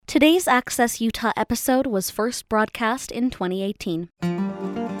Today's Access Utah episode was first broadcast in 2018.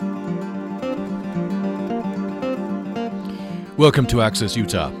 Welcome to Access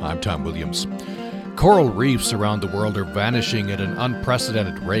Utah. I'm Tom Williams. Coral reefs around the world are vanishing at an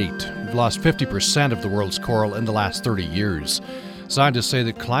unprecedented rate. We've lost 50% of the world's coral in the last 30 years. Scientists say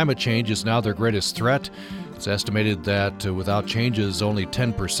that climate change is now their greatest threat. It's estimated that without changes, only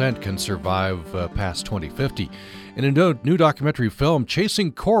 10% can survive past 2050. In a new documentary film,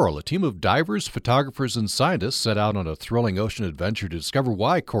 Chasing Coral, a team of divers, photographers, and scientists set out on a thrilling ocean adventure to discover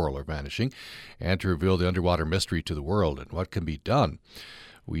why coral are vanishing and to reveal the underwater mystery to the world and what can be done.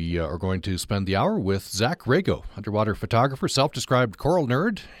 We are going to spend the hour with Zack, Rago, underwater photographer, self-described coral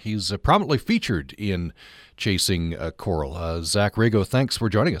nerd. He's prominently featured in Chasing Coral. Zack, Rago, thanks for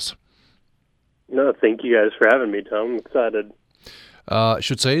joining us. No, thank you guys for having me, Tom. I'm excited. I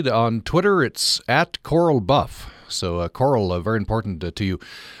should say on Twitter it's @CoralBuff. So coral, very important to you.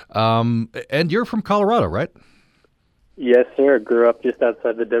 And you're from Colorado, right? Yes, sir. Grew up just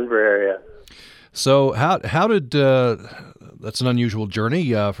outside the Denver area. So how did that's an unusual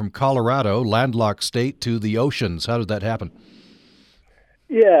journey from Colorado, landlocked state, to the oceans. How did that happen?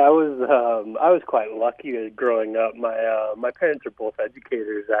 Yeah, I was quite lucky growing up. My parents are both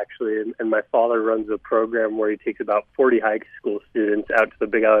educators, actually, and my father runs a program where he takes about 40 high school students out to the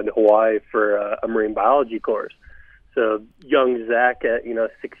Big Island of Hawaii for a marine biology course. So young Zack, at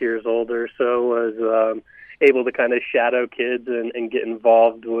 6 years old or so, was able to kind of shadow kids and get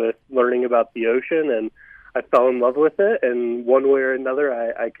involved with learning about the ocean, and I fell in love with it. And one way or another,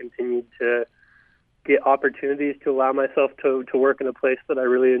 I continued to get opportunities to allow myself to work in a place that I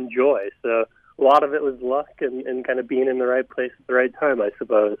really enjoy. So a lot of it was luck and kind of being in the right place at the right time, I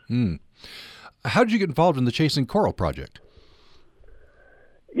suppose. How did you get involved in the Chasing Coral project?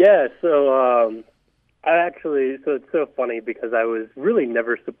 Yeah, so so it's so funny because I was really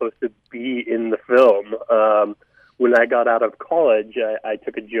never supposed to be in the film. When I got out of college, I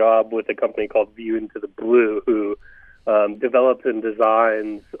took a job with a company called View Into the Blue, who develops and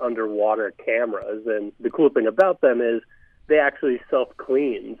designs underwater cameras. And the cool thing about them is they actually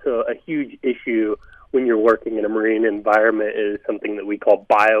self-clean. So a huge issue when you're working in a marine environment is something that we call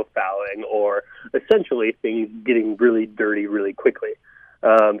biofouling, or essentially things getting really dirty really quickly.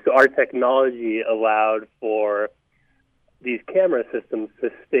 So our technology allowed for these camera systems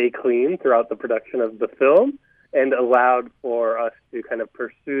to stay clean throughout the production of the film and allowed for us to kind of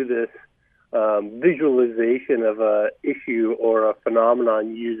pursue this visualization of a issue or a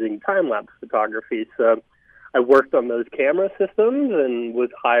phenomenon using time-lapse photography. So I worked on those camera systems and was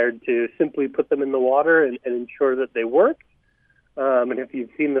hired to simply put them in the water and ensure that they worked. And if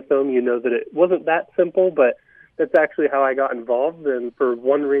you've seen the film, you know that it wasn't that simple, but that's actually how I got involved. And for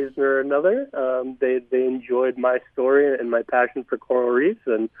one reason or another, they enjoyed my story and my passion for coral reefs,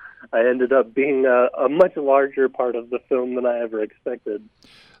 and I ended up being a much larger part of the film than I ever expected.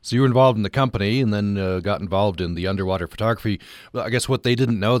 So you were involved in the company and then got involved in the underwater photography. Well, I guess what they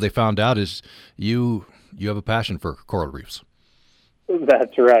didn't know, they found out, is you have a passion for coral reefs.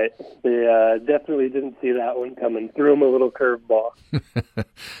 That's right. They definitely didn't see that one coming. Threw them a little curveball.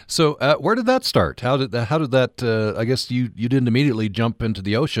 So where did that start? How did that? I guess you didn't immediately jump into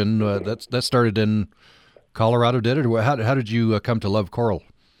the ocean. That started in Colorado, did it? Or how did you come to love coral?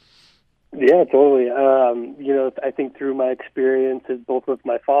 Yeah, totally. I think through my experiences, both with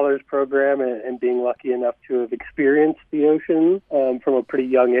my father's program and being lucky enough to have experienced the ocean from a pretty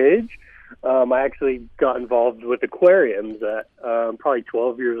young age, I actually got involved with aquariums at probably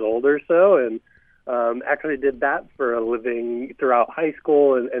 12 years old or so, and actually did that for a living throughout high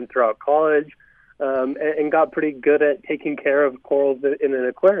school and throughout college, and got pretty good at taking care of corals in an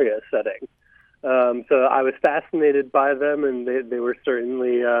aquarium setting. So I was fascinated by them, and they were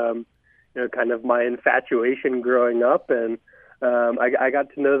certainly kind of my infatuation growing up, and I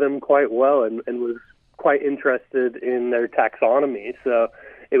got to know them quite well and was quite interested in their taxonomy. So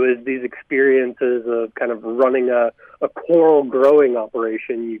it was these experiences of kind of running a coral growing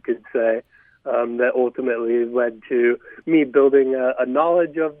operation, you could say, that ultimately led to me building a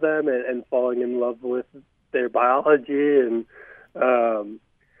knowledge of them and falling in love with their biology. And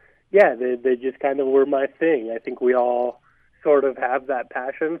they just kind of were my thing. I think we all sort of have that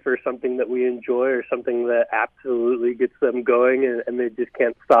passion for something that we enjoy or something that absolutely gets them going, and they just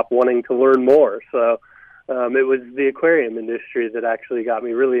can't stop wanting to learn more. So it was the aquarium industry that actually got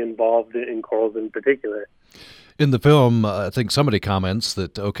me really involved in corals in particular. In the film, I think somebody comments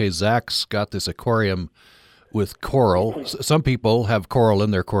that, okay, Zack's got this aquarium with coral. Some people have coral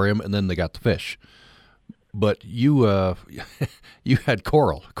in their aquarium and then they got the fish. But you you had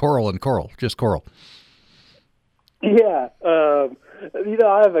coral, just coral. Yeah.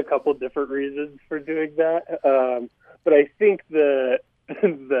 I have a couple different reasons for doing that, but I think the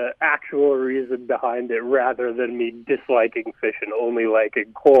actual reason behind it, rather than me disliking fish and only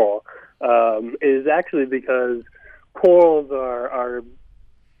liking coral, is actually because corals are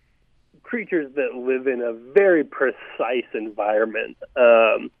creatures that live in a very precise environment.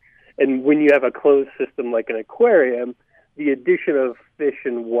 And when you have a closed system like an aquarium, the addition of fish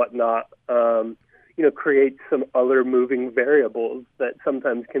and whatnot, creates some other moving variables that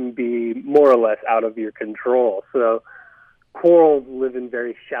sometimes can be more or less out of your control. So corals live in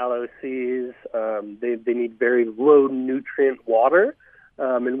very shallow seas. They need very low nutrient water.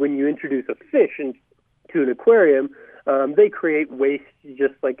 And when you introduce a fish into an aquarium, they create waste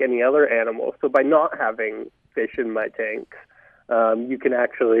just like any other animal. So by not having fish in my tanks, you can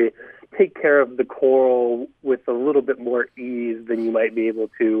actually take care of the coral with a little bit more ease than you might be able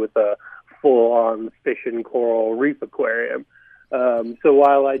to with a full-on fish and coral reef aquarium. So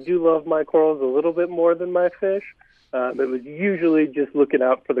while I do love my corals a little bit more than my fish, it was usually just looking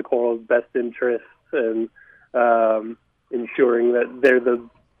out for the coral's best interests and ensuring that they're the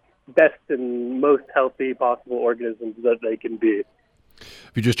best and most healthy possible organisms that they can be.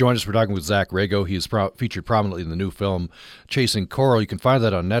 If you just joined us, we're talking with Zack Rago. He is featured prominently in the new film Chasing Coral. You can find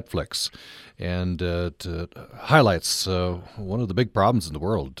that on Netflix. And it highlights one of the big problems in the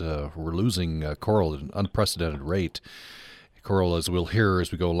world. We're losing coral at an unprecedented rate. Coral, as we'll hear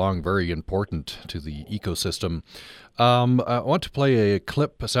as we go along, very important to the ecosystem. I want to play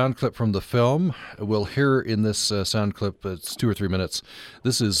a sound clip from the film. We'll hear in this sound clip, it's 2 or 3 minutes.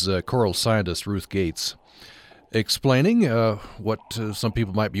 This is coral scientist Ruth Gates explaining what some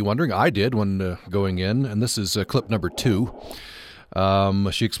people might be wondering. I did when going in, and this is clip number 2.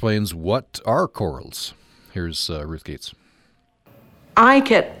 She explains what are corals. Here's Ruth Gates. I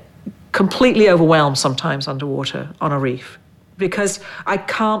get completely overwhelmed sometimes underwater on a reef because I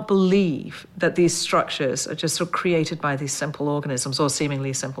can't believe that these structures are just sort of created by these simple organisms or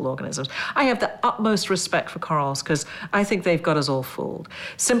seemingly simple organisms. I have the utmost respect for corals because I think they've got us all fooled.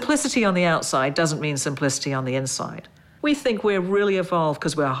 Simplicity on the outside doesn't mean simplicity on the inside. We think we're really evolved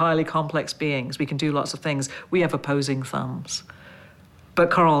because we're highly complex beings. We can do lots of things. We have opposing thumbs. But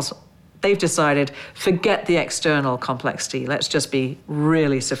corals, they've decided, forget the external complexity. Let's just be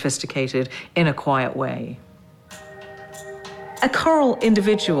really sophisticated in a quiet way. A coral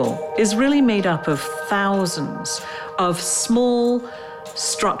individual is really made up of thousands of small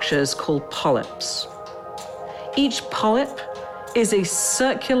structures called polyps. Each polyp is a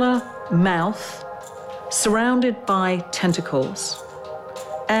circular mouth surrounded by tentacles,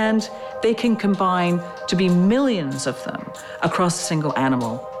 and they can combine to be millions of them across a single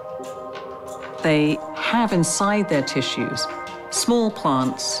animal. They have inside their tissues small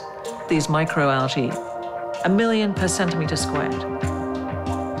plants, these microalgae, 1 million per centimeter squared.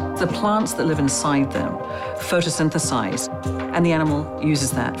 The plants that live inside them photosynthesize, and the animal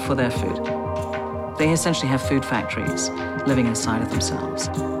uses that for their food. They essentially have food factories living inside of themselves.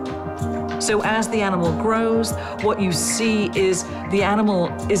 So as the animal grows, what you see is the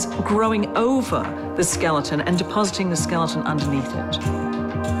animal is growing over the skeleton and depositing the skeleton underneath it.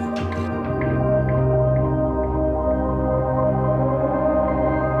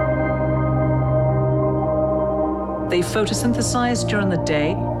 They photosynthesize during the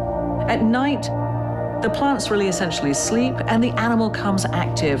day. At night, the plants really essentially sleep and the animal comes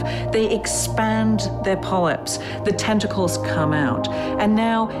active. They expand their polyps, the tentacles come out, and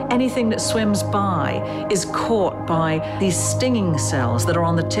now anything that swims by is caught by these stinging cells that are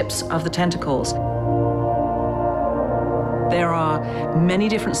on the tips of the tentacles. There are many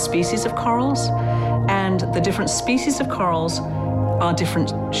different species of corals, and the different species of corals are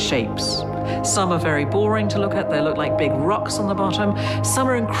different shapes. Some are very boring to look at. They look like big rocks on the bottom. Some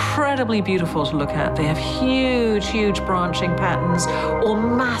are incredibly beautiful to look at. They have huge, huge branching patterns or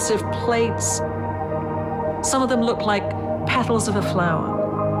massive plates. Some of them look like petals of a flower.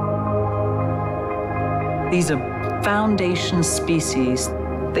 These are foundation species.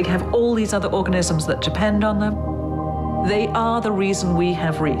 They have all these other organisms that depend on them. They are the reason we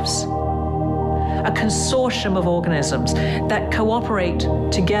have reefs. A consortium of organisms that cooperate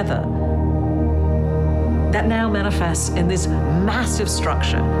together that now manifests in this massive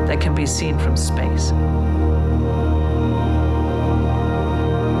structure that can be seen from space.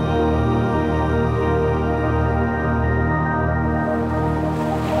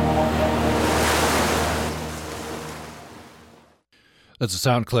 That's a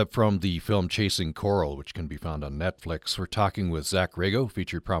sound clip from the film Chasing Coral, which can be found on Netflix. We're talking with Zack Rago,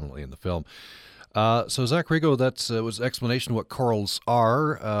 featured prominently in the film. So Zack Rago, that was an explanation of what corals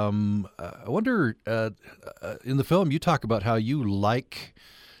are. I wonder, in the film, you talk about how you like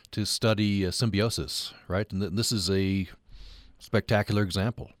to study symbiosis, right? And this is a spectacular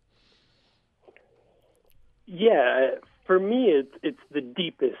example. Yeah, for me, it's the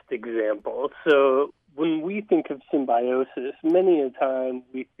deepest example. So when we think of symbiosis, many a time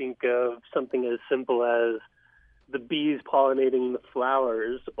we think of something as simple as the bees pollinating the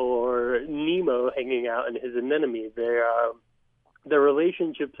flowers or Nemo hanging out in his anemone. They're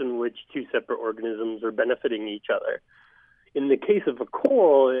relationships in which two separate organisms are benefiting each other. In the case of a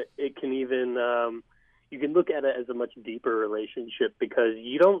coral, it can even, you can look at it as a much deeper relationship because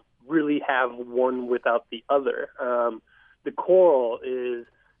you don't really have one without the other. The coral is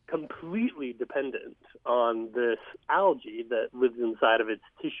completely dependent on this algae that lives inside of its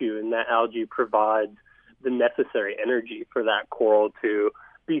tissue, and that algae provides the necessary energy for that coral to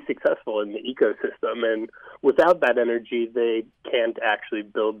be successful in the ecosystem. And without that energy, they can't actually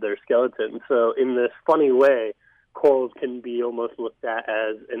build their skeleton. So in this funny way, corals can be almost looked at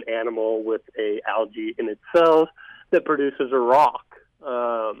as an animal with a algae in its cells that produces a rock.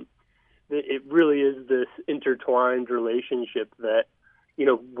 It really is this intertwined relationship that,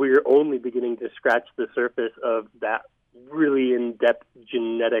 we're only beginning to scratch the surface of that really in-depth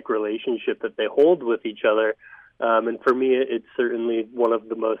genetic relationship that they hold with each other. And for me, it's certainly one of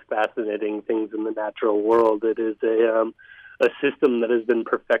the most fascinating things in the natural world. It is a system that has been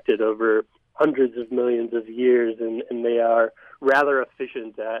perfected over hundreds of millions of years, and they are rather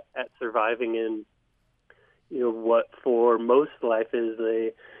efficient at surviving in, what for most life is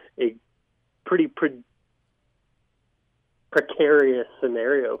a pretty precarious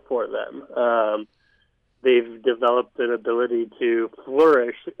scenario for them. They've developed an ability to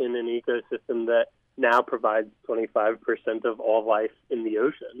flourish in an ecosystem that now provides 25% of all life in the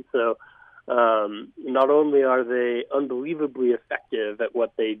ocean. So not only are they unbelievably effective at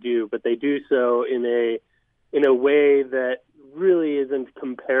what they do, but they do so in a way that really isn't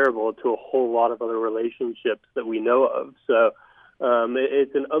comparable to a whole lot of other relationships that we know of. So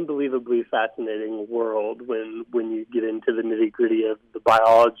it's an unbelievably fascinating world when you get into the nitty-gritty of the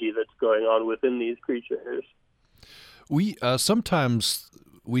biology that's going on within these creatures. We sometimes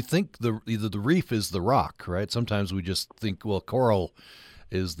we think either the reef is the rock, right? Sometimes we just think, well, coral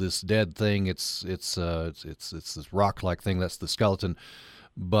is this dead thing. It's this rock-like thing. That's the skeleton,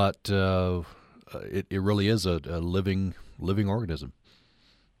 but it really is a living organism.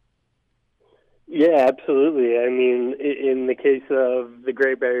 Yeah, absolutely. I mean, in the case of the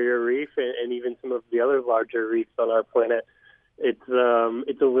Great Barrier Reef and even some of the other larger reefs on our planet, it's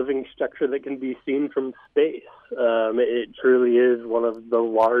a living structure that can be seen from space. It truly is one of the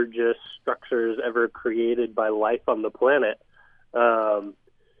largest structures ever created by life on the planet.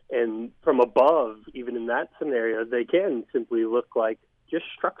 And from above, even in that scenario, they can simply look like just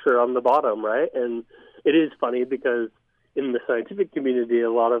structure on the bottom, right? And it is funny because in the scientific community,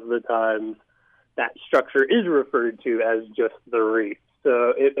 a lot of the times, that structure is referred to as just the reef.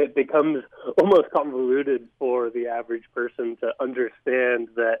 So it becomes almost convoluted for the average person to understand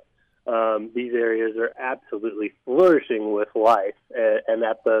that these areas are absolutely flourishing with life. And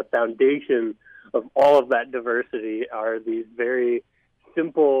at the foundation of all of that diversity are these very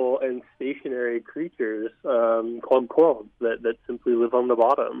simple and stationary creatures called corals that simply live on the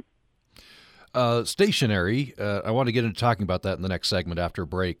bottom. Stationary, I want to get into talking about that in the next segment after a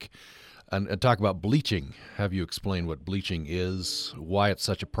break. And talk about bleaching. Have you explain what bleaching is, why it's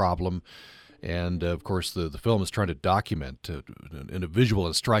such a problem, and of course the film is trying to document in a visual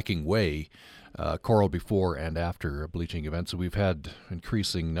and striking way coral before and after bleaching events. So we've had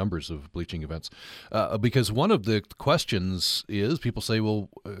increasing numbers of bleaching events because one of the questions is people say, well,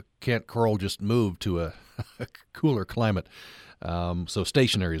 can't coral just move to a cooler climate? So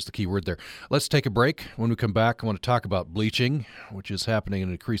stationary is the key word there. Let's take a break. When we come back, I want to talk about bleaching, which is happening at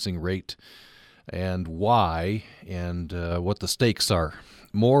an increasing rate, and why, and what the stakes are.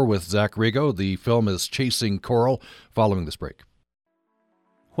 More with Zack Rago. The film is Chasing Coral, following this break.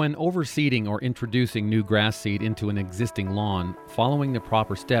 When overseeding or introducing new grass seed into an existing lawn, following the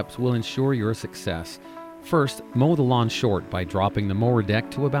proper steps will ensure your success. First, mow the lawn short by dropping the mower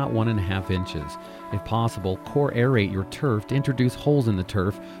deck to about 1.5 inches. If possible, core aerate your turf to introduce holes in the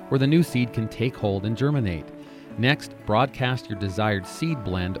turf where the new seed can take hold and germinate. Next, broadcast your desired seed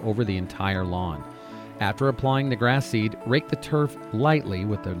blend over the entire lawn. After applying the grass seed, rake the turf lightly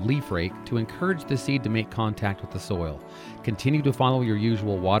with a leaf rake to encourage the seed to make contact with the soil. Continue to follow your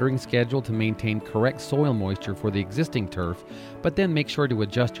usual watering schedule to maintain correct soil moisture for the existing turf, but then make sure to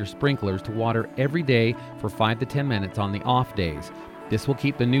adjust your sprinklers to water every day for 5 to 10 minutes on the off days. This will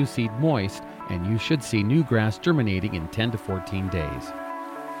keep the new seed moist and you should see new grass germinating in 10 to 14 days.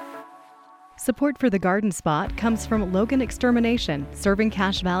 Support for the Garden Spot comes from Logan Extermination, serving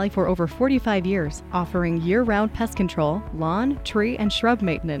Cache Valley for over 45 years, offering year-round pest control, lawn, tree, and shrub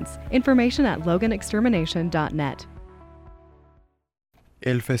maintenance. Information at loganextermination.net.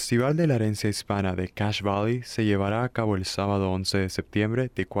 El Festival de la Herencia Hispana de Cache Valley se llevará a cabo el sábado 11 de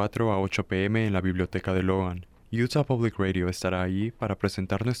septiembre de 4 a 8 p.m. en la biblioteca de Logan. Utah Public Radio estará allí para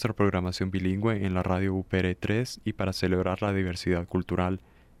presentar nuestra programación bilingüe en la radio UPR 3 y para celebrar la diversidad cultural.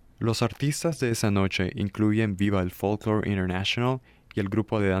 Los artistas de esa noche incluyen Viva el Folklore International y el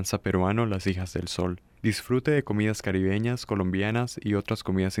grupo de danza peruano Las Hijas del Sol. Disfrute de comidas caribeñas, colombianas y otras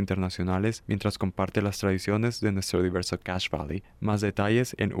comidas internacionales mientras comparte las tradiciones de nuestro diverso Cache Valley. Más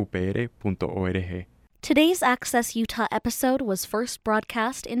detalles en upr.org. Today's Access Utah episode was first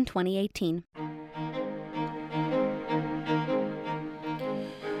broadcast in 2018.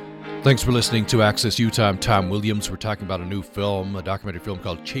 Thanks for listening to Access Utah. I'm Tom Williams. We're talking about a new film, a documentary film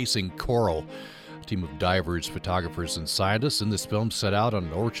called Chasing Coral. A team of divers, photographers, and scientists in this film set out on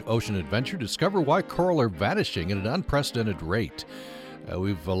an ocean adventure to discover why coral are vanishing at an unprecedented rate.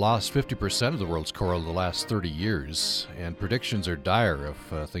 We've lost 50% of the world's coral in the last 30 years, and predictions are dire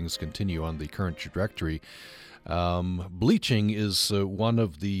if things continue on the current trajectory. Bleaching is one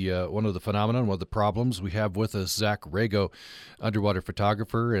of the phenomena, one of the problems. We have with us Zack, Rago, underwater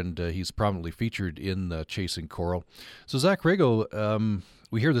photographer, and he's prominently featured in Chasing Coral. So Zack, Rago,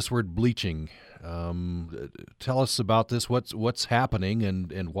 we hear this word bleaching. Tell us about this. What's happening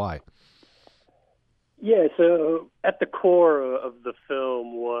and why? Yeah, so at the core of the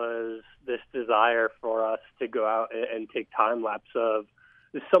film was this desire for us to go out and take time lapse of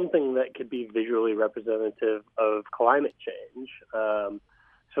something that could be visually representative of climate change.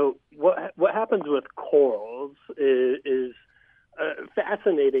 So what happens with corals is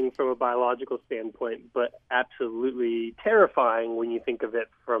fascinating from a biological standpoint, but absolutely terrifying when you think of it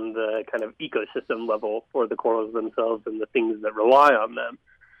from the kind of ecosystem level for the corals themselves and the things that rely on them.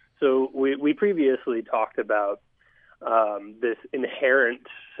 So we previously talked about this inherent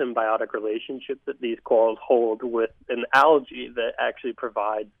symbiotic relationship that these corals hold with an algae that actually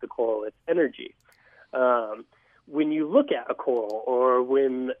provides the coral its energy. When you look at a coral, or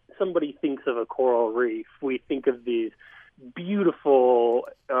when somebody thinks of a coral reef, we think of these beautiful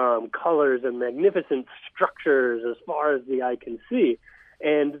colors and magnificent structures as far as the eye can see.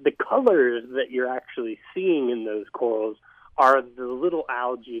 And the colors that you're actually seeing in those corals are the little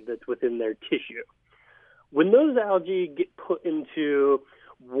algae that's within their tissue. When those algae get put into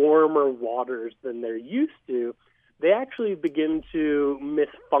warmer waters than they're used to, they actually begin to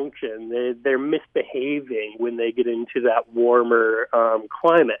misfunction. They're misbehaving when they get into that warmer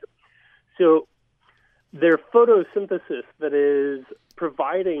climate. So their photosynthesis that is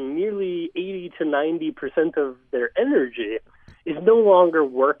providing nearly 80 to 90% of their energy is no longer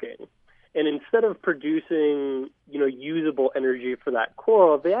working. And instead of producing, usable energy for that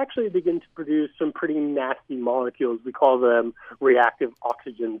coral, they actually begin to produce some pretty nasty molecules. We call them reactive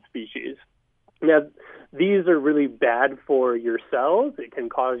oxygen species. Now, these are really bad for your cells. It can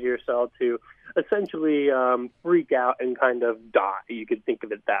cause your cell to essentially freak out and kind of die. You could think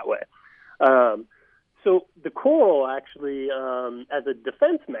of it that way. So the coral actually, as a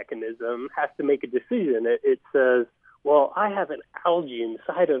defense mechanism, has to make a decision. It says, well, I have an algae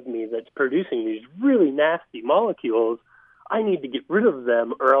inside of me that's producing these really nasty molecules. I need to get rid of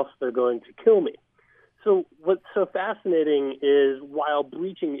them or else they're going to kill me. So what's so fascinating is while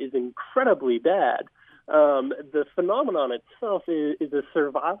bleaching is incredibly bad, the phenomenon itself is a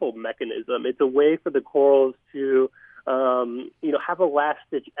survival mechanism. It's a way for the corals to have a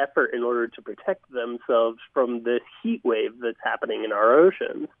last-ditch effort in order to protect themselves from this heat wave that's happening in our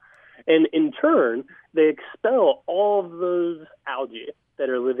oceans. And in turn, they expel all of those algae that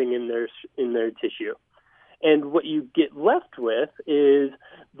are living in their tissue. And what you get left with is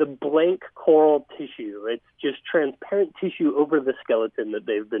the blank coral tissue. It's just transparent tissue over the skeleton that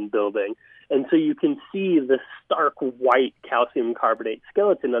they've been building. And so you can see the stark white calcium carbonate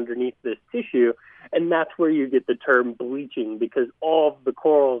skeleton underneath this tissue. And that's where you get the term bleaching, because all of the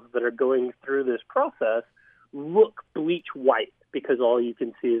corals that are going through this process look bleach white because all you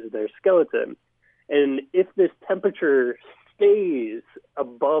can see is their skeleton. And if this temperature stays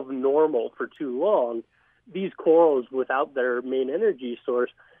above normal for too long, these corals, without their main energy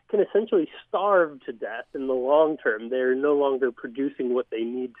source, can essentially starve to death in the long term. They're no longer producing what they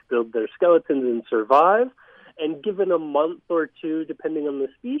need to build their skeletons and survive. And given a month or two, depending on the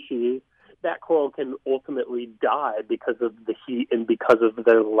species, that coral can ultimately die because of the heat and because of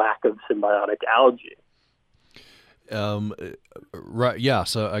their lack of symbiotic algae. Right. Yeah.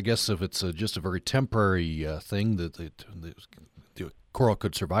 So I guess if it's just a very temporary thing, that the coral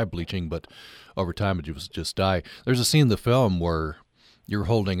could survive bleaching, but over time it just die. There's a scene in the film where you're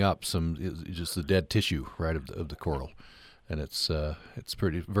holding up just the dead tissue, right, of the coral, and it's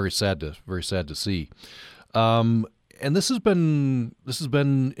very sad to see. And this has been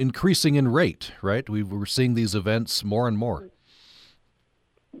increasing in rate, right? We're seeing these events more and more.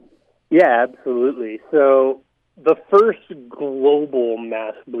 Yeah, absolutely. So the first global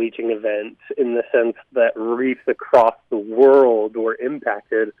mass bleaching event, in the sense that reefs across the world were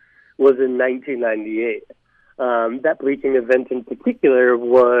impacted, was in 1998. That bleaching event in particular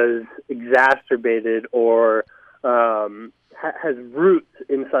was exacerbated or has roots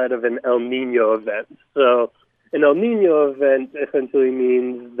inside of an El Nino event. So an El Nino event essentially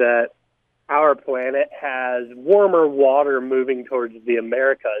means that our planet has warmer water moving towards the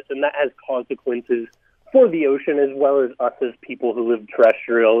Americas, and that has consequences for the ocean as well as us as people who live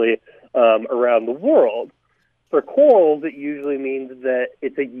terrestrially around the world. For corals, it usually means that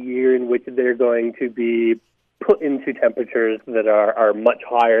it's a year in which they're going to be put into temperatures that are much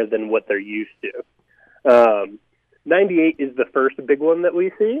higher than what they're used to. 98 is the first big one that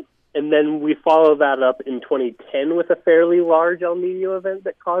we see, and then we follow that up in 2010 with a fairly large El Nino event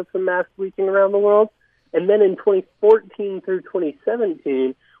that caused some mass bleaching around the world. And then in 2014 through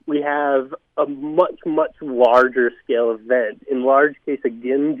 2017, we have a much, much larger scale event, in large case,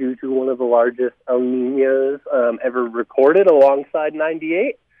 again, due to one of the largest El Ninos ever recorded alongside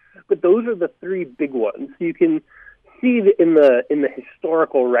 98. But those are the three big ones. So you can see in the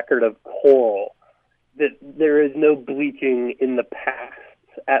historical record of coral that there is no bleaching in the past,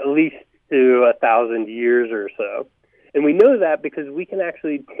 at least to 1,000 years or so. And we know that because we can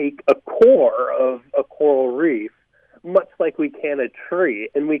actually take a core of a coral reef, much like we can a tree,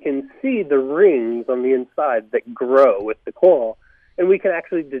 and we can see the rings on the inside that grow with the coral, and we can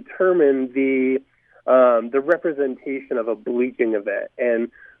actually determine the representation of a bleaching event. And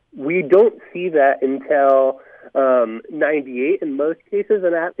we don't see that until 98 in most cases,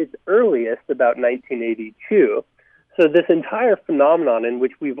 and at its earliest about 1982. So this entire phenomenon, in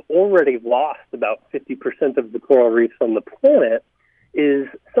which we've already lost about 50% of the coral reefs on the planet, is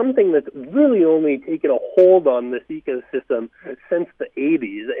something that's really only taken a hold on this ecosystem since the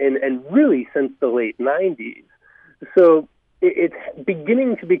 80s and really since the late 90s. So it's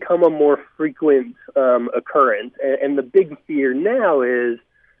beginning to become a more frequent occurrence. And the big fear now is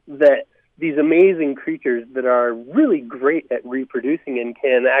that these amazing creatures that are really great at reproducing and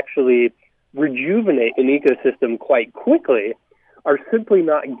can actually rejuvenate an ecosystem quite quickly are simply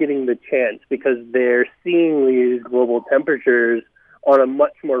not getting the chance because they're seeing these global temperatures on a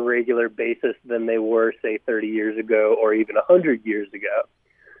much more regular basis than they were, say, 30 years ago or even 100 years ago.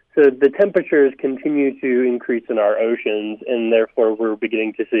 So the temperatures continue to increase in our oceans, and therefore we're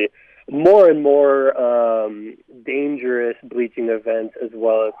beginning to see more and more dangerous bleaching events as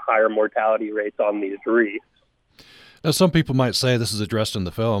well as higher mortality rates on these reefs. Now, some people might say, this is addressed in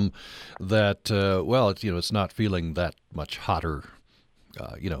the film, that it's not feeling that much hotter,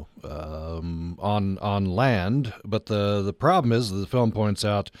 on land. But the problem is, the film points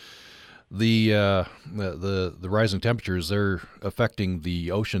out, the rising temperatures, they're affecting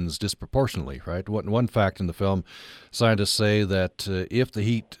the oceans disproportionately, right? One fact in the film, scientists say that if the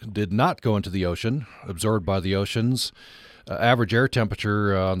heat did not go into the ocean, absorbed by the oceans, average air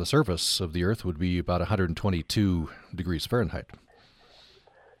temperature on the surface of the Earth would be about 122 degrees Fahrenheit.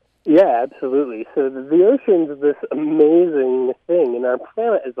 Yeah, absolutely. So the ocean's this amazing thing, and our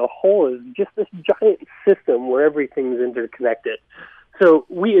planet as a whole is just this giant system where everything's interconnected. So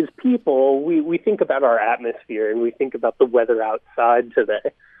we as people, we think about our atmosphere and we think about the weather outside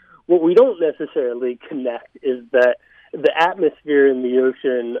today. What we don't necessarily connect is that the atmosphere and the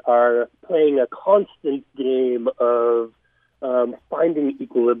ocean are playing a constant game of finding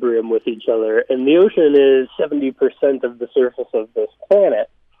equilibrium with each other. And the ocean is 70% of the surface of this planet.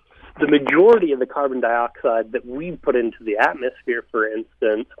 The majority of the carbon dioxide that we put into the atmosphere, for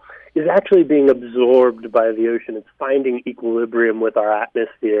instance, is actually being absorbed by the ocean. It's finding equilibrium with our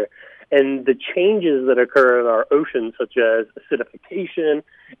atmosphere. And the changes that occur in our ocean, such as acidification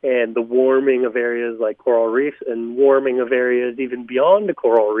and the warming of areas like coral reefs and warming of areas even beyond the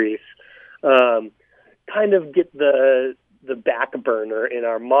coral reefs, kind of get the back burner in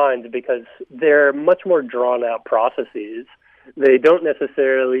our minds because they're much more drawn-out processes. They don't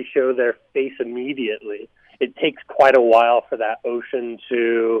necessarily show their face immediately. It takes quite a while for that ocean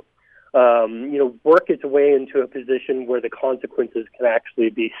to work its way into a position where the consequences can actually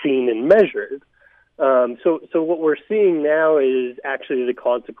be seen and measured. So what we're seeing now is actually the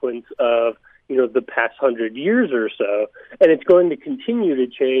consequence of the past 100 years or so, and it's going to continue to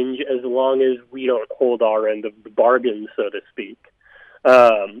change as long as we don't hold our end of the bargain, so to speak.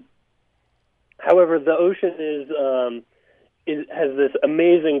 However, the ocean has this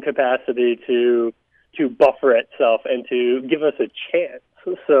amazing capacity to buffer itself and to give us a chance.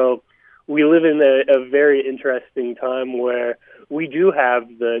 So we live in a very interesting time where we do have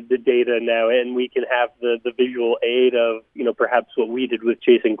the data now, and we can have the visual aid of, perhaps what we did with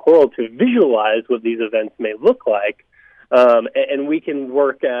Chasing Coral to visualize what these events may look like. And we can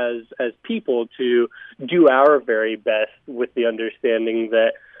work as people to do our very best with the understanding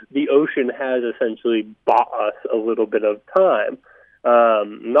that the ocean has essentially bought us a little bit of time.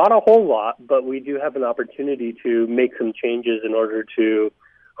 Not a whole lot, but we do have an opportunity to make some changes in order to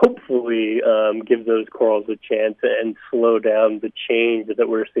hopefully give those corals a chance and slow down the change that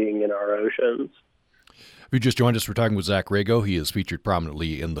we're seeing in our oceans. If you just joined us, we're talking with Zack Rago. He is featured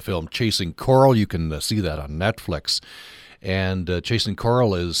prominently in the film Chasing Coral. You can see that on Netflix. And Chasing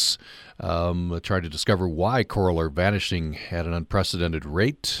Coral is trying to discover why coral are vanishing at an unprecedented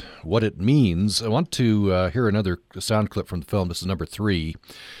rate, what it means. I want to hear another sound clip from the film. This is number 3.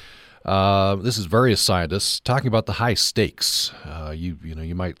 This is various scientists talking about the high stakes.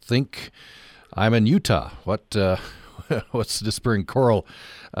 You might think, I'm in Utah. What's disappearing coral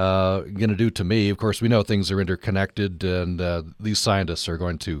going to do to me? Of course, we know things are interconnected, and these scientists are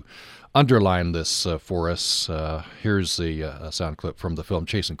going to underline this for us. Here's a sound clip from the film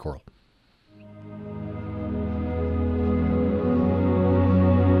Chasing Coral.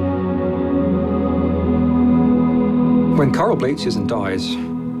 When coral bleaches and dies,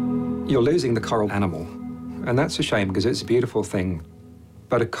 you're losing the coral animal. And that's a shame because it's a beautiful thing.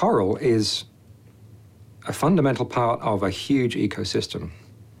 But a coral is a fundamental part of a huge ecosystem.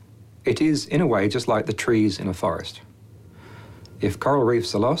 It is, in a way, just like the trees in a forest. If coral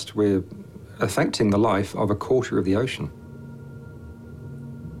reefs are lost, we're affecting the life of a quarter of the ocean.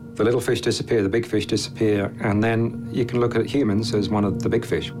 The little fish disappear, the big fish disappear, and then you can look at humans as one of the big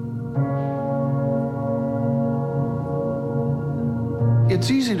fish. It's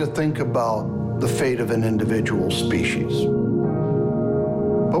easy to think about the fate of an individual species.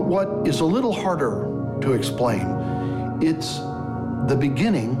 But what is a little harder to explain, it's the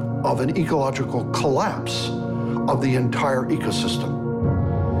beginning of an ecological collapse of the entire ecosystem.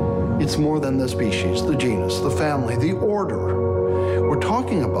 It's more than the species, the genus, the family, the order. We're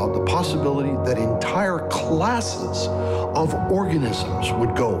talking about the possibility that entire classes of organisms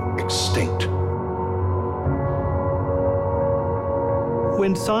would go extinct.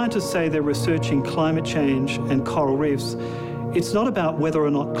 When scientists say they're researching climate change and coral reefs, it's not about whether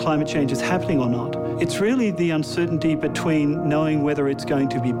or not climate change is happening or not. It's really the uncertainty between knowing whether it's going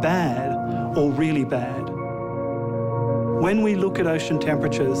to be bad or really bad. When we look at ocean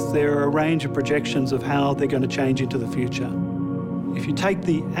temperatures, there are a range of projections of how they're going to change into the future. If you take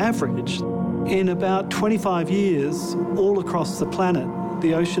the average, in about 25 years, all across the planet,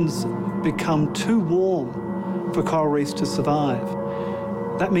 the oceans become too warm for coral reefs to survive.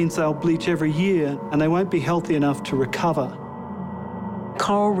 That means they'll bleach every year and they won't be healthy enough to recover.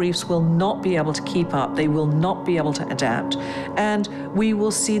 Coral reefs will not be able to keep up, they will not be able to adapt, and we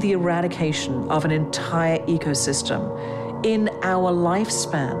will see the eradication of an entire ecosystem in our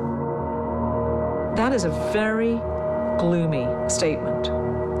lifespan. That is a very gloomy statement,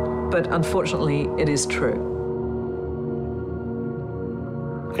 but unfortunately it is true.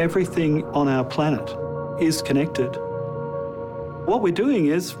 Everything on our planet is connected. What we're doing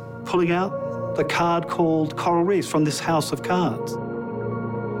is pulling out the card called coral reefs from this house of cards.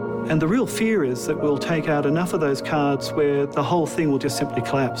 And the real fear is that we'll take out enough of those cards where the whole thing will just simply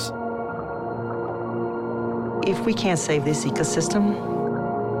collapse. If we can't save this ecosystem,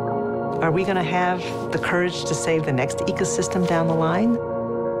 are we going to have the courage to save the next ecosystem down the line?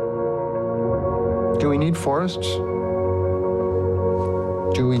 Do we need forests?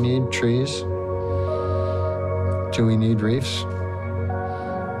 Do we need trees? Do we need reefs?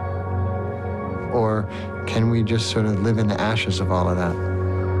 Or can we just sort of live in the ashes of all of that?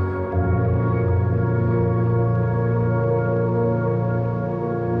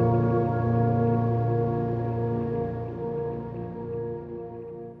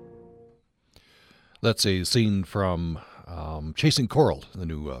 That's a scene from Chasing Coral, the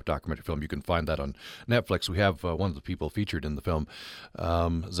new documentary film. You can find that on Netflix. We have one of the people featured in the film,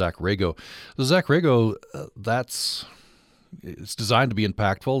 Zack Rago. The Zack Rago, it's designed to be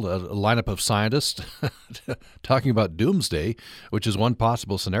impactful. A lineup of scientists talking about doomsday, which is one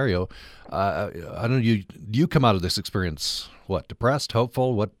possible scenario. I don't know. Do you come out of this experience depressed,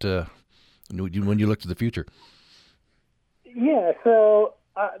 hopeful? When you look to the future? Yeah. So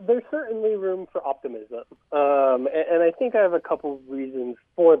There's certainly room for optimism, and I think I have a couple of reasons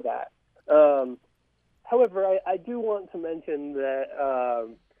for that. However, I do want to mention that,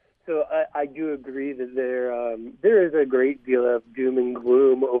 so I do agree that there is a great deal of doom and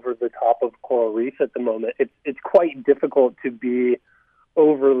gloom over the top of coral reefs at the moment. It's quite difficult to be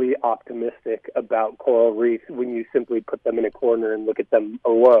overly optimistic about coral reefs when you simply put them in a corner and look at them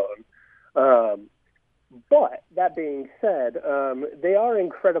alone. But that being said, they are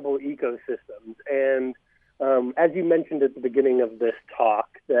incredible ecosystems, and as you mentioned at the beginning of this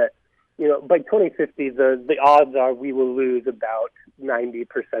talk, that by 2050, the odds are we will lose about 90%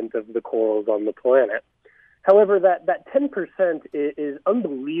 of the corals on the planet. However, that 10% is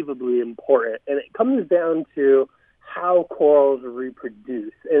unbelievably important, and it comes down to how corals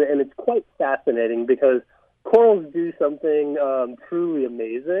reproduce, and it's quite fascinating because corals do something truly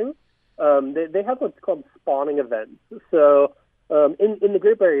amazing. They have what's called spawning events. So in the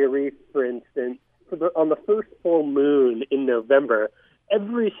Great Barrier Reef, for instance, on the first full moon in November,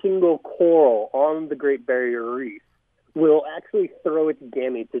 every single coral on the Great Barrier Reef will actually throw its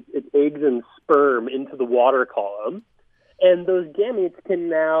gametes, its eggs and sperm, into the water column, and those gametes can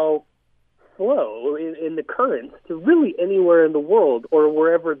now flow in the currents to really anywhere in the world or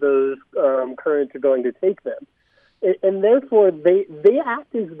wherever those currents are going to take them. And therefore, they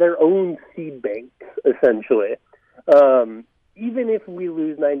act as their own seed banks, essentially. Even if we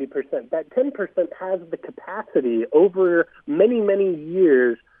lose 90%, that 10% has the capacity over many, many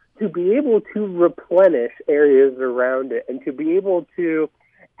years to be able to replenish areas around it and to be able to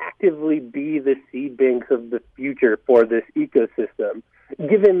actively be the seed banks of the future for this ecosystem,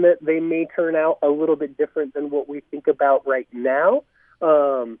 given that they may turn out a little bit different than what we think about right now.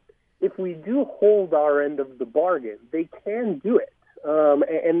 If we do hold our end of the bargain, they can do it,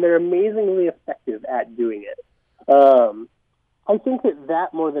 and they're amazingly effective at doing it. I think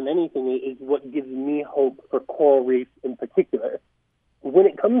that more than anything is what gives me hope for coral reefs in particular. When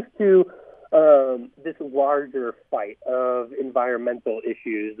it comes to this larger fight of environmental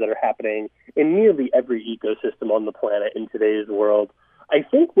issues that are happening in nearly every ecosystem on the planet in today's world, I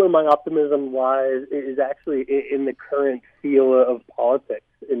think where my optimism lies is actually in the current feel of politics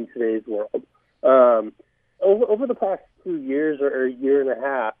in today's world. Over the past 2 years or a year and a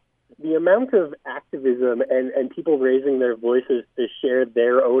half, the amount of activism and people raising their voices to share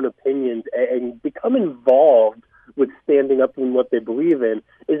their own opinions and become involved with standing up in what they believe in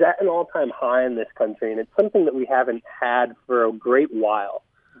is at an all-time high in this country, and it's something that we haven't had for a great while.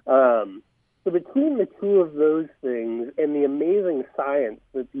 So between the two of those things and the amazing science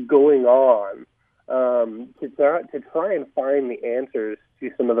that's going on to try and find the answers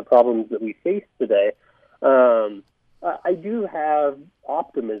to some of the problems that we face today, I do have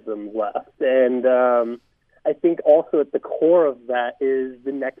optimism left. And I think also at the core of that is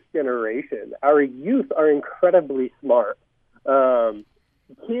the next generation. Our youth are incredibly smart.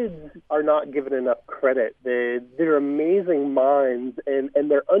 Kids are not given enough credit. They're amazing minds, and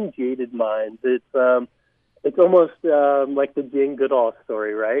they're unjaded minds. It's almost like the Jane Goodall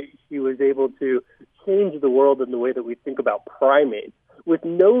story, right? She was able to change the world in the way that we think about primates with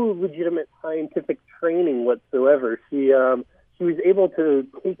no legitimate scientific training whatsoever. She was able to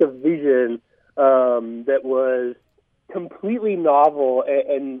take a vision that was completely novel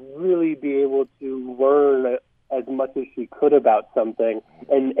and really be able to learn as much as she could about something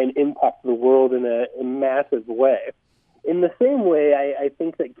and impact the world in a massive way. In the same way, I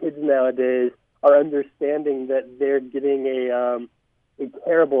think that kids nowadays are understanding that they're getting a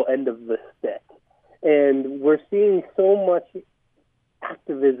terrible end of the stick. And we're seeing so much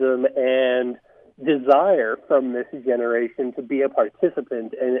activism and desire from this generation to be a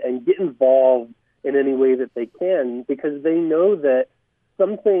participant and get involved in any way that they can, because they know that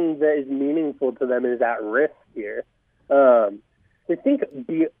something that is meaningful to them is at risk here. I think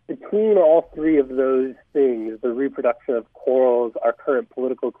between all three of those things, the reproduction of corals, our current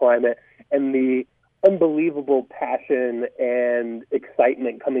political climate, and the unbelievable passion and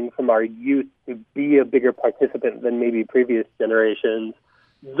excitement coming from our youth to be a bigger participant than maybe previous generations,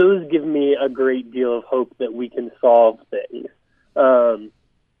 those give me a great deal of hope that we can solve things.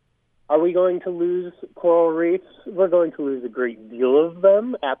 Are we going to lose coral reefs? We're going to lose a great deal of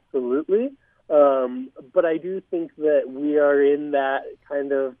them, absolutely. But I do think that we are in that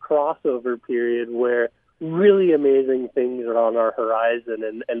kind of crossover period where really amazing things are on our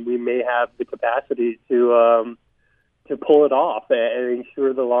horizon, and we may have the capacity to pull it off and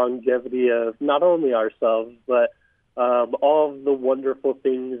ensure the longevity of not only ourselves, but all of the wonderful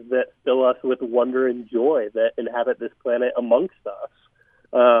things that fill us with wonder and joy that inhabit this planet amongst us.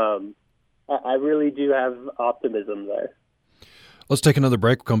 I really do have optimism there. Let's take another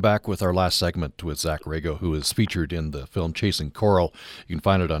break. We'll come back with our last segment with Zack Rago, who is featured in the film Chasing Coral. You can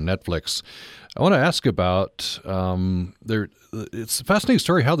find it on Netflix. I want to ask about, it's a fascinating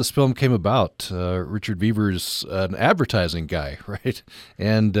story how this film came about. Richard Beaver's an advertising guy, right?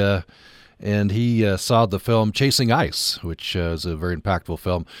 And he saw the film Chasing Ice, which is a very impactful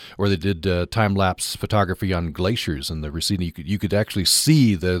film, where they did time-lapse photography on glaciers and the receding. You could actually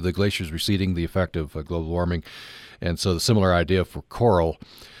see the glaciers receding, the effect of global warming. And so the similar idea for coral,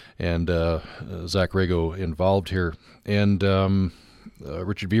 and Zack Rago involved here. And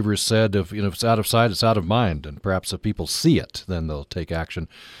Richard Beaver said, if it's out of sight, it's out of mind. And perhaps if people see it, then they'll take action.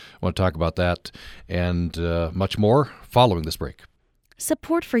 I want to talk about that and much more following this break.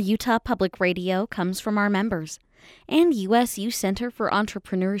 Support for Utah Public Radio comes from our members and USU Center for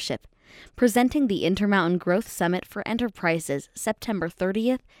Entrepreneurship, presenting the Intermountain Growth Summit for Enterprises September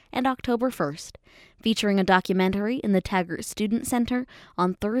 30th and October 1st, featuring a documentary in the Taggart Student Center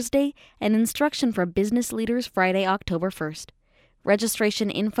on Thursday and instruction for business leaders Friday, October 1st. Registration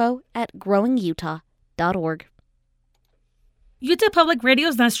info at growingutah.org. Utah Public Radio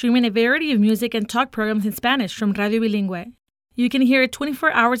is now streaming a variety of music and talk programs in Spanish from Radio Bilingüe. You can hear it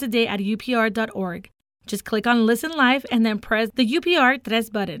 24 hours a day at upr.org. Just click on Listen Live and then press the UPR 3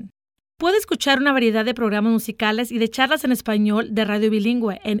 button. Puede escuchar una variedad de programas musicales y de charlas en español de Radio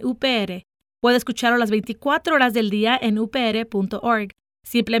Bilingüe en UPR. Puede escucharlo las 24 horas del día en upr.org.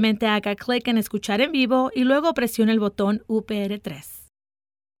 Simplemente haga clic en Escuchar en vivo y luego presione el botón UPR 3.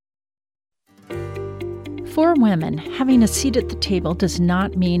 For women, having a seat at the table does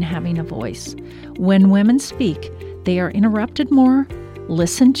not mean having a voice. When women speak, they are interrupted more,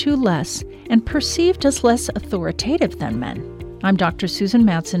 listened to less, and perceived as less authoritative than men. I'm Dr. Susan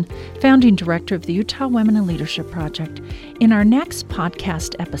Madsen, founding director of the Utah Women in Leadership Project. In our next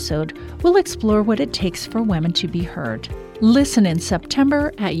podcast episode, we'll explore what it takes for women to be heard. Listen in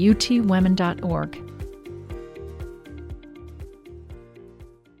September at utwomen.org.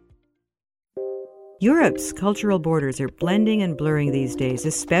 Europe's cultural borders are blending and blurring these days,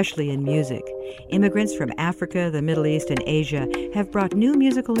 especially in music. Immigrants from Africa, the Middle East, and Asia have brought new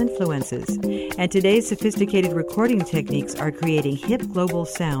musical influences, and today's sophisticated recording techniques are creating hip global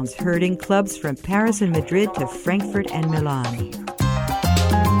sounds heard in clubs from Paris and Madrid to Frankfurt and Milan.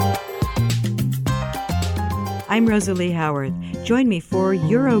 I'm Rosalie Howard. Join me for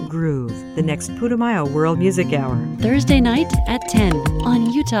Euro Groove, the next Putumayo World Music Hour. Thursday night at 10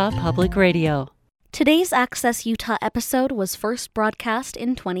 on Utah Public Radio. Today's Access Utah episode was first broadcast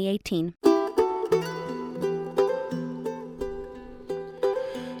in 2018.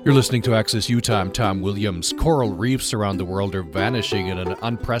 You're listening to Access Utah. I'm Tom Williams. Coral reefs around the world are vanishing at an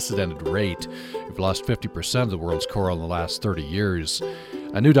unprecedented rate. We've lost 50% of the world's coral in the last 30 years.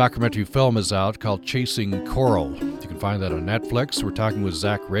 A new documentary film is out called Chasing Coral. You can find that on Netflix. We're talking with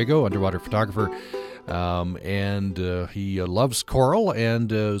Zack Rago, underwater photographer, and he loves coral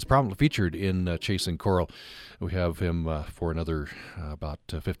and is prominently featured in Chasing Coral. We have him for another about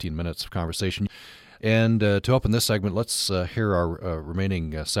 15 minutes of conversation. And to open this segment, let's hear our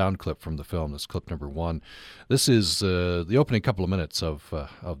remaining sound clip from the film. This is clip number 1. This is the opening couple of minutes of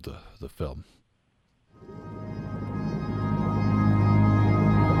the film.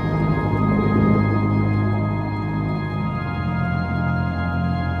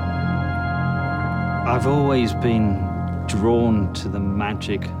 I've always been drawn to the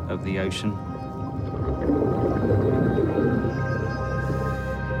magic of the ocean.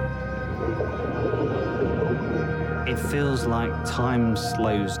 It feels like time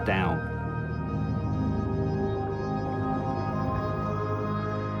slows down.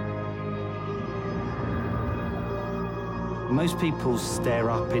 Most people stare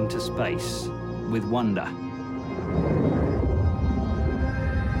up into space with wonder.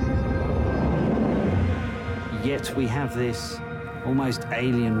 Yet we have this almost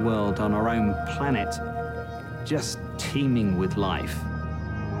alien world on our own planet, just teeming with life.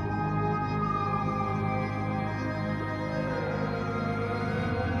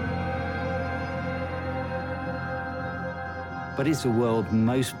 But it's a world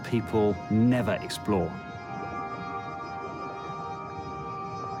most people never explore.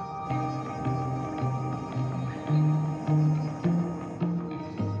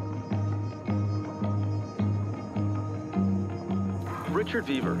 Richard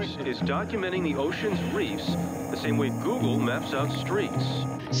Beavers is documenting the ocean's reefs the same way Google maps out streets.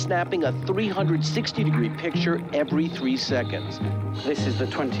 Snapping a 360-degree picture every 3 seconds. This is the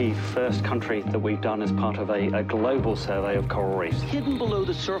 21st country that we've done as part of a global survey of coral reefs. Hidden below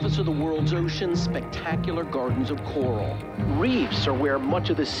the surface of the world's oceans, spectacular gardens of coral. Reefs are where much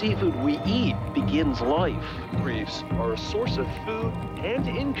of the seafood we eat begins life. Reefs are a source of food and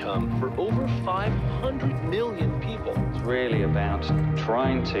income for over 500 million people. It's really about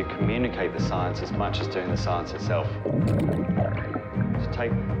trying to communicate the science as much as doing the science itself. To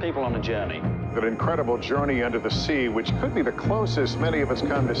take people on a journey. An incredible journey under the sea, which could be the closest many of us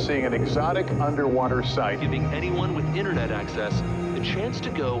come to seeing an exotic underwater site. Giving anyone with internet access the chance to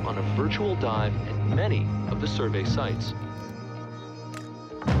go on a virtual dive at many of the survey sites.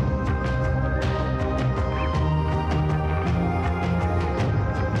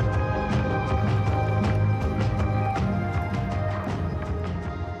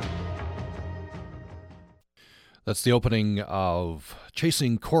 That's the opening of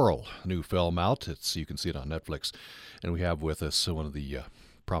Chasing Coral, a new film out. You can see it on Netflix. And we have with us one of the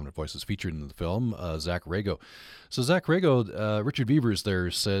prominent voices featured in the film, Zack Rago. So Zack Rago, Richard Beavers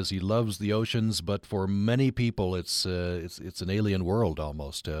there says he loves the oceans, but for many people it's an alien world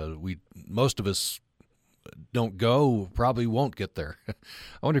almost. Most of us don't go, probably won't get there. I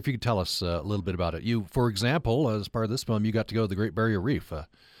wonder if you could tell us a little bit about it. You, for example, as part of this film, you got to go to the Great Barrier Reef.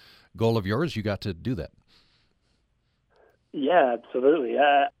 Goal of yours, you got to do that. Yeah, absolutely.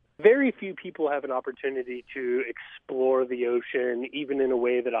 Very few people have an opportunity to explore the ocean, even in a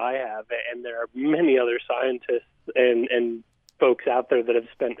way that I have. And there are many other scientists and folks out there that have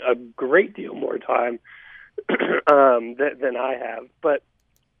spent a great deal more time than I have. But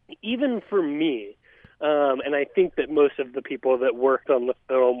even for me, and I think that most of the people that worked on the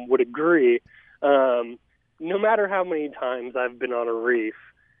film would agree, no matter how many times I've been on a reef,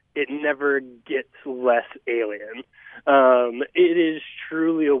 it never gets less alien. It is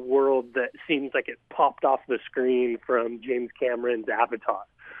truly a world that seems like it popped off the screen from James Cameron's Avatar.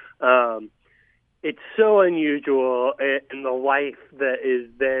 It's so unusual, and the life that is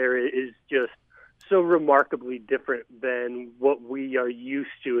there is just so remarkably different than what we are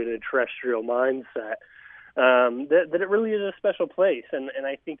used to in a terrestrial mindset, that it really is a special place. And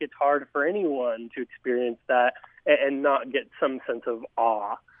I think it's hard for anyone to experience that and not get some sense of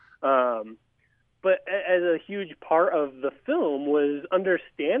awe. But as a huge part of the film was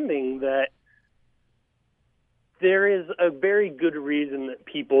understanding that there is a very good reason that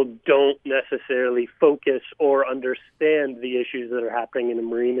people don't necessarily focus or understand the issues that are happening in the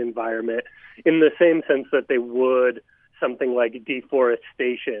marine environment in the same sense that they would something like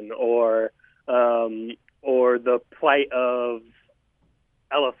deforestation or the plight of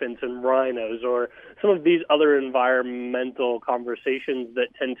elephants and rhinos, or some of these other environmental conversations that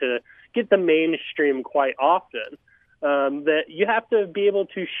tend to get the mainstream quite often. That you have to be able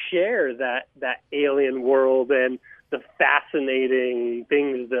to share that alien world and the fascinating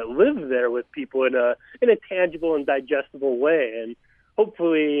things that live there with people in a tangible and digestible way. And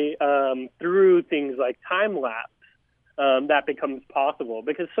hopefully through things like time lapse, that becomes possible,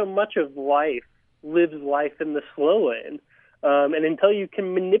 because so much of life lives life in the slow lane. And until you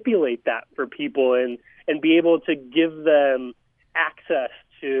can manipulate that for people and be able to give them access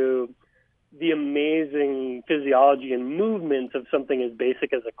to the amazing physiology and movements of something as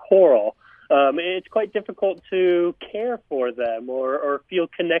basic as a coral, it's quite difficult to care for them or feel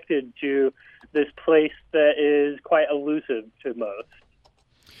connected to this place that is quite elusive to most.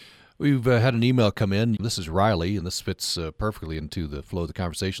 We've had an email come in. This is Riley, and this fits perfectly into the flow of the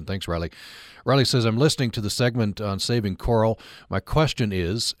conversation. Thanks, Riley. Riley says, I'm listening to the segment on saving coral. My question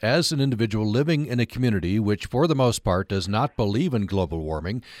is, as an individual living in a community which, for the most part, does not believe in global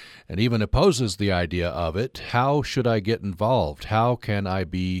warming and even opposes the idea of it, how should I get involved? How can I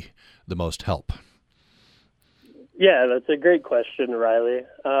be the most help? Yeah, that's a great question, Riley.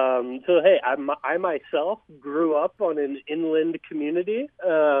 I myself grew up on an inland community.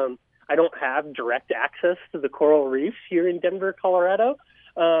 I don't have direct access to the coral reefs here in Denver, Colorado.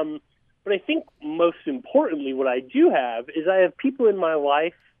 But I think most importantly, what I do have is I have people in my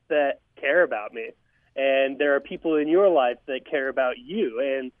life that care about me. And there are people in your life that care about you.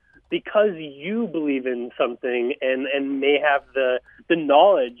 And because you believe in something and may have the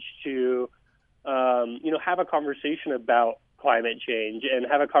knowledge to have a conversation about climate change and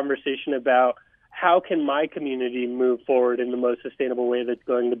have a conversation about how can my community move forward in the most sustainable way that's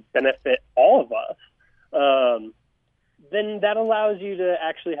going to benefit all of us, then that allows you to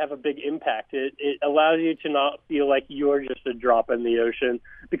actually have a big impact. It allows you to not feel like you're just a drop in the ocean,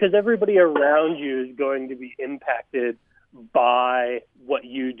 because everybody around you is going to be impacted by what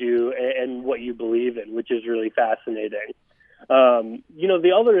you do and what you believe in, which is really fascinating.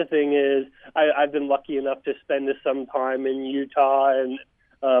 The other thing is I've been lucky enough to spend some time in Utah, and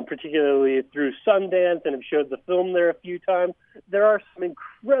particularly through Sundance, and have showed the film there a few times. There are some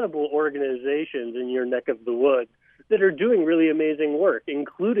incredible organizations in your neck of the woods that are doing really amazing work,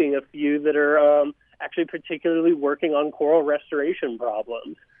 including a few that are actually particularly working on coral restoration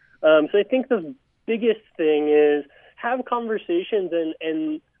problems. So I think the biggest thing is have conversations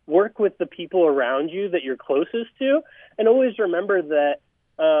and work with the people around you that you're closest to, and always remember that,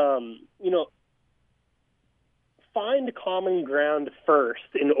 find common ground first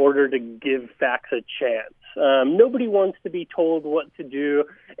in order to give facts a chance. Nobody wants to be told what to do,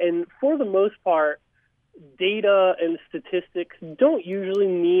 and for the most part, data and statistics don't usually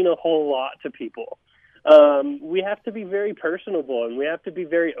mean a whole lot to people. We have to be very personable, and we have to be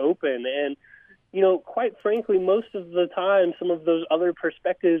very open, and quite frankly, most of the time, some of those other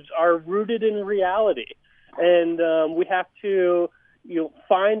perspectives are rooted in reality. And we have to,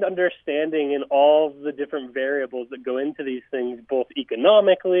 find understanding in all the different variables that go into these things, both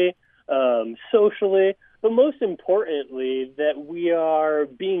economically, socially, but most importantly, that we are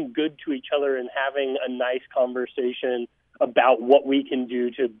being good to each other and having a nice conversation about what we can do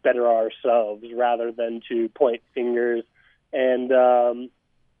to better ourselves rather than to point fingers. And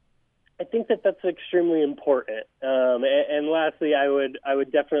I think that that's extremely important. And lastly, I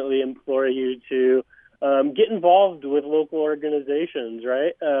would definitely implore you to get involved with local organizations,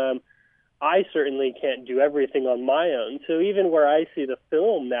 right? I certainly can't do everything on my own. So even where I see the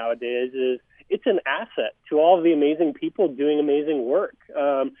film nowadays is it's an asset to all the amazing people doing amazing work.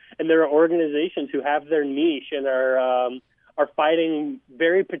 And there are organizations who have their niche and are fighting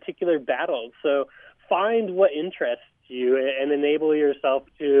very particular battles. So find what interests you and enable yourself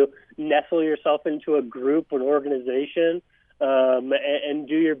to nestle yourself into a group, an organization, and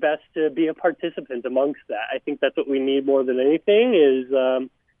do your best to be a participant amongst that. I think that's what we need more than anything is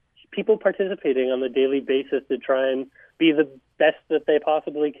people participating on a daily basis to try and be the best that they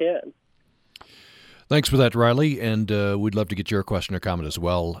possibly can. Thanks for that, Riley, and we'd love to get your question or comment as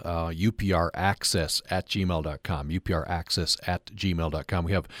well. upraccess@gmail.com, upraccess@gmail.com.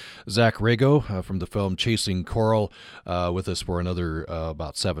 We have Zack Rago from the film Chasing Coral with us for another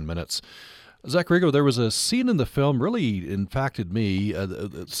about 7 minutes. Zack Rago, there was a scene in the film really impacted me,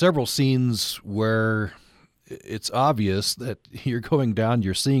 several scenes where it's obvious that you're going down,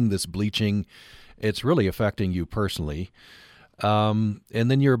 you're seeing this bleaching, it's really affecting you personally. And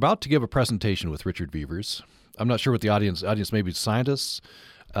then you're about to give a presentation with Richard Beavers. I'm not sure what the audience maybe scientists.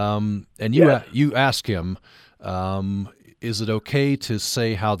 And you ask him, is it okay to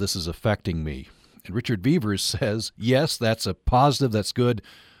say how this is affecting me? And Richard Beavers says, yes, that's a positive, that's good,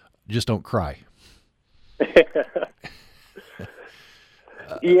 just don't cry.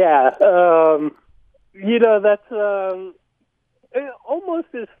 Yeah. That's it almost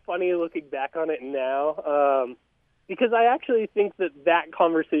is funny looking back on it now. Because I actually think that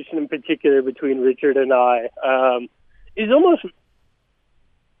conversation in particular between Richard and I is almost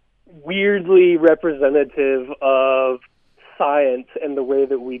weirdly representative of science and the way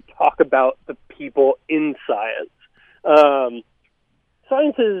that we talk about the people in science.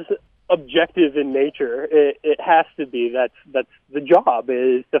 Science is objective in nature. It has to be. That's the job,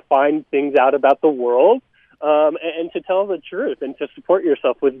 is to find things out about the world and to tell the truth and to support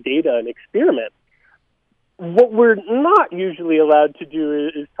yourself with data and experiment. What we're not usually allowed to do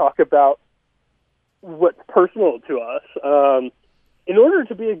is talk about what's personal to us. In order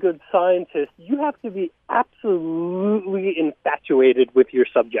to be a good scientist, you have to be absolutely infatuated with your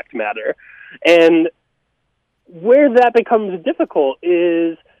subject matter. And where that becomes difficult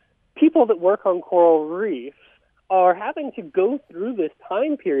is people that work on coral reefs are having to go through this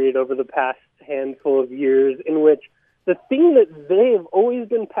time period over the past handful of years in which the thing that they've always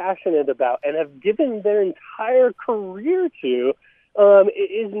been passionate about and have given their entire career to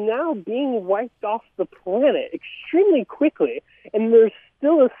is now being wiped off the planet extremely quickly. And there's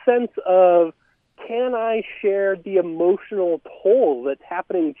still a sense of, can I share the emotional toll that's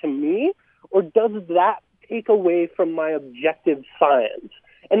happening to me, or does that take away from my objective science?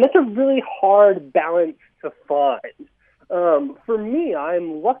 And that's a really hard balance to find. For me,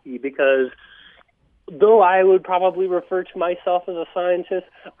 I'm lucky because though I would probably refer to myself as a scientist,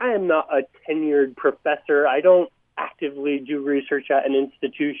 I am not a tenured professor. I don't actively do research at an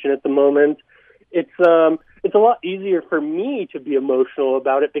institution at the moment. It's a lot easier for me to be emotional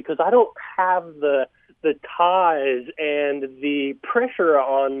about it because I don't have the ties and the pressure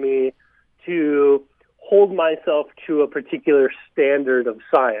on me to hold myself to a particular standard of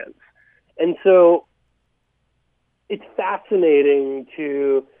science. And so it's fascinating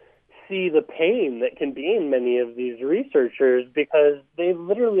to see the pain that can be in many of these researchers because they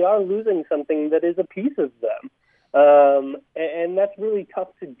literally are losing something that is a piece of them. And that's really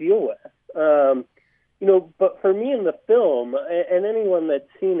tough to deal with. But for me in the film, and anyone that's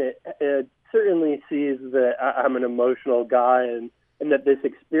seen it certainly sees that I'm an emotional guy and that this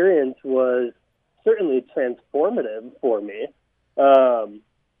experience was certainly transformative for me.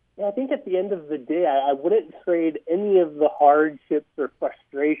 I think at the end of the day, I wouldn't trade any of the hardships or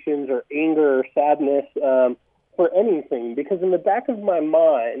frustrations or anger or sadness for anything, because in the back of my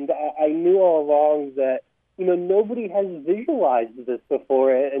mind, I knew all along that, nobody has visualized this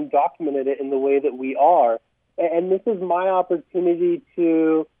before and documented it in the way that we are. And this is my opportunity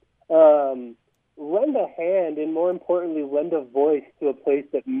to lend a hand and, more importantly, lend a voice to a place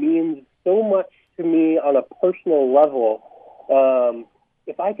that means so much to me on a personal level.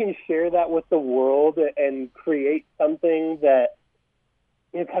 If I can share that with the world and create something that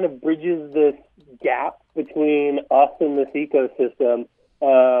kind of bridges this gap between us and this ecosystem,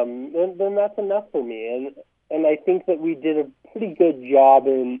 then that's enough for me. And I think that we did a pretty good job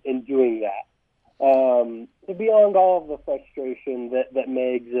in doing that. So beyond all of the frustration that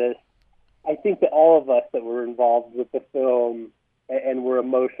may exist, I think that all of us that were involved with the film and were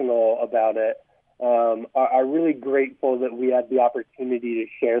emotional about it are really grateful that we had the opportunity to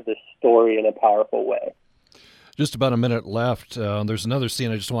share this story in a powerful way. Just about a minute left. There's another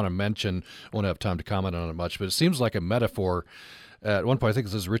scene I just want to mention. I won't have time to comment on it much, but it seems like a metaphor. At one point, I think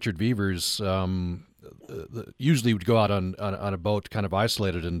this is Richard Beavers, usually would go out on a boat, kind of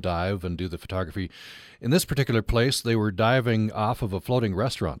isolated, and dive and do the photography. In this particular place, they were diving off of a floating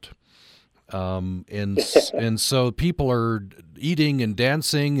restaurant. And so people are eating and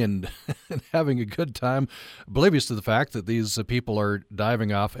dancing and having a good time, oblivious to the fact that these people are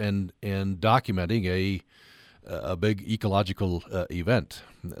diving off and documenting a big ecological event.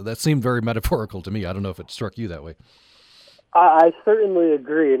 That seemed very metaphorical to me. I don't know if it struck you that way. I certainly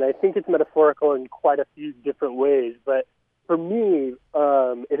agree, and I think it's metaphorical in quite a few different ways. But for me,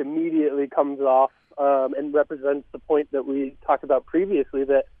 it immediately comes off and represents the point that we talked about previously,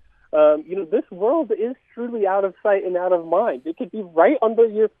 that this world is truly out of sight and out of mind. It could be right under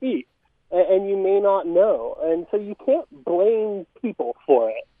your feet, and you may not know. And so you can't blame people for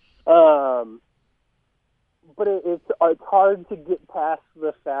it. But it's hard to get past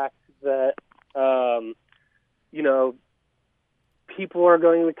the fact that, people are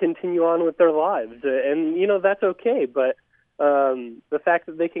going to continue on with their lives. And, that's okay. But the fact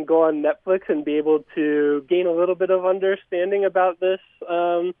that they can go on Netflix and be able to gain a little bit of understanding about this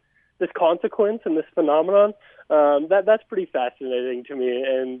consequence and this phenomenon, that's pretty fascinating to me.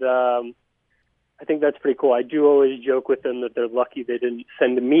 And I think that's pretty cool. I do always joke with them that they're lucky they didn't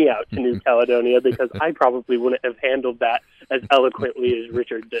send me out to New Caledonia, because I probably wouldn't have handled that as eloquently as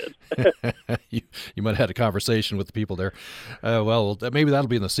Richard did. You might have had a conversation with the people there. Well, maybe that'll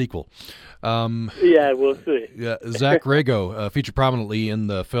be in the sequel. Yeah, we'll see. Zack Rago featured prominently in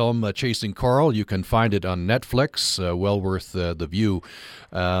the film Chasing Coral. You can find it on Netflix. Well worth the view.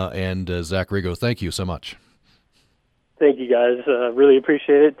 And Zack Rago, thank you so much. Thank you, guys. Really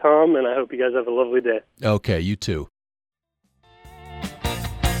appreciate it, Tom, and I hope you guys have a lovely day. Okay, you too.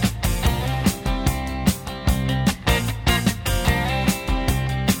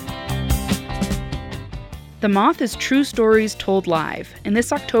 The Moth is true stories told live, and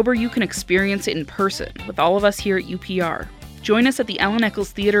this October you can experience it in person with all of us here at UPR. Join us at the Ellen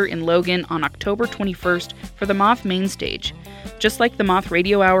Eccles Theater in Logan on October 21st for the Moth main stage. Just like the Moth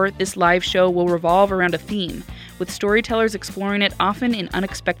Radio Hour, this live show will revolve around a theme, with storytellers exploring it often in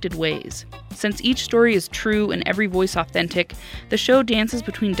unexpected ways. Since each story is true and every voice authentic, the show dances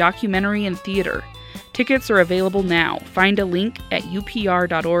between documentary and theater. Tickets are available now. Find a link at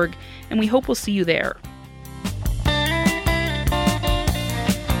upr.org, and we hope we'll see you there.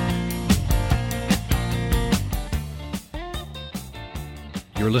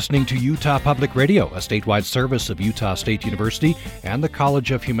 You're listening to Utah Public Radio, a statewide service of Utah State University and the College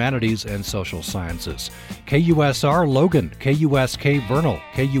of Humanities and Social Sciences. KUSR Logan, KUSK Vernal,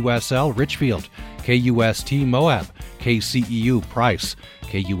 KUSL Richfield, KUST Moab, KCEU Price,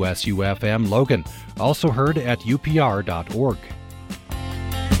 KUSU-FM Logan. Also heard at upr.org.